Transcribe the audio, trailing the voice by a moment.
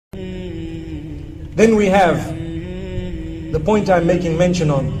Then we have the point I'm making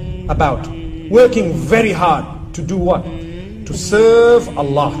mention on about working very hard to do what? To serve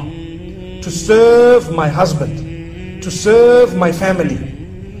Allah, to serve my husband, to serve my family,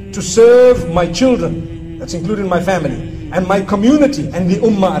 to serve my children, that's including my family, and my community, and the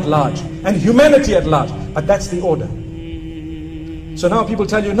ummah at large, and humanity at large. But that's the order. So now people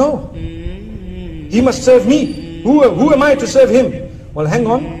tell you, no, he must serve me. Who am I to serve him? Well, hang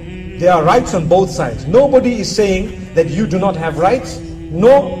on. There are rights on both sides. Nobody is saying that you do not have rights,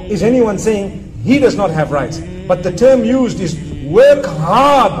 nor is anyone saying he does not have rights. But the term used is work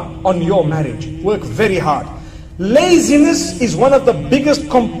hard on your marriage. Work very hard. Laziness is one of the biggest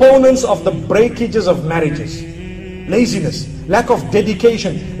components of the breakages of marriages. Laziness, lack of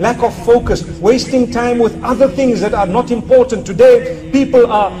dedication, lack of focus, wasting time with other things that are not important. Today,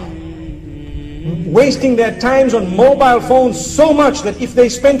 people are wasting their times on mobile phones so much that if they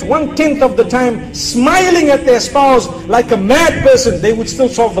spent 1/10 of the time smiling at their spouse like a mad person, they would still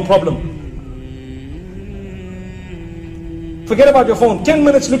solve the problem. Forget about your phone. 10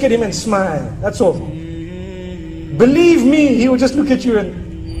 minutes, look at him and smile. That's all. Believe me, he will just look at you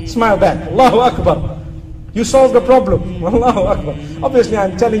and smile back. Allahu Akbar. You solve the problem. Allahu Akbar. Obviously,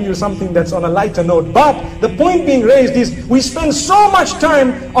 I'm telling you something that's on a lighter note. But the point being raised is, we spend so much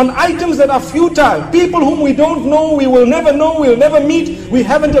time on items that are futile. People whom we don't know, we will never know, we'll never meet. We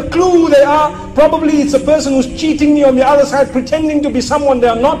haven't a clue who they are. Probably it's a person who's cheating me on the other side, pretending to be someone they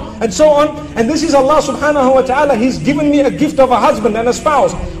are not, and so on. And this is Allah subhanahu wa ta'ala. He's given me a gift of a husband and a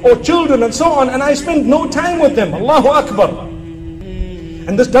spouse, or children and so on, and I spend no time with them. Allahu Akbar.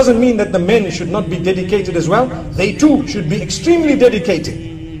 And this doesn't mean that the men should not be dedicated as well. They too should be extremely dedicated.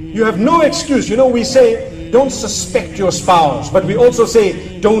 You have no excuse. You know, we say, don't suspect your spouse. But we also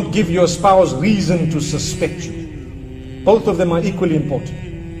say, don't give your spouse reason to suspect you. Both of them are equally important.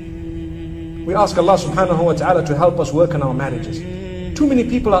 We ask Allah subhanahu wa ta'ala to help us work on our marriages. Too many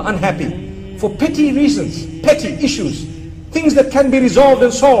people are unhappy for petty reasons, petty issues, things that can be resolved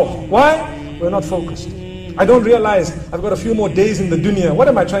and solved. Why? We're not focused. I don't realize I've got a few more days in the dunya. What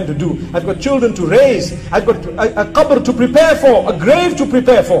am I trying to do? I've got children to raise. I've got a qabr to prepare for, a grave to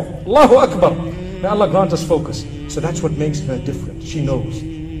prepare for. Allahu Akbar. May Allah grant us focus. So that's what makes her different. She knows.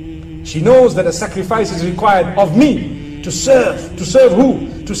 She knows that a sacrifice is required of me to serve. To serve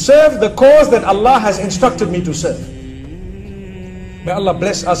who? To serve the cause that Allah has instructed me to serve. May Allah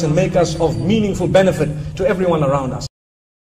bless us and make us of meaningful benefit to everyone around us.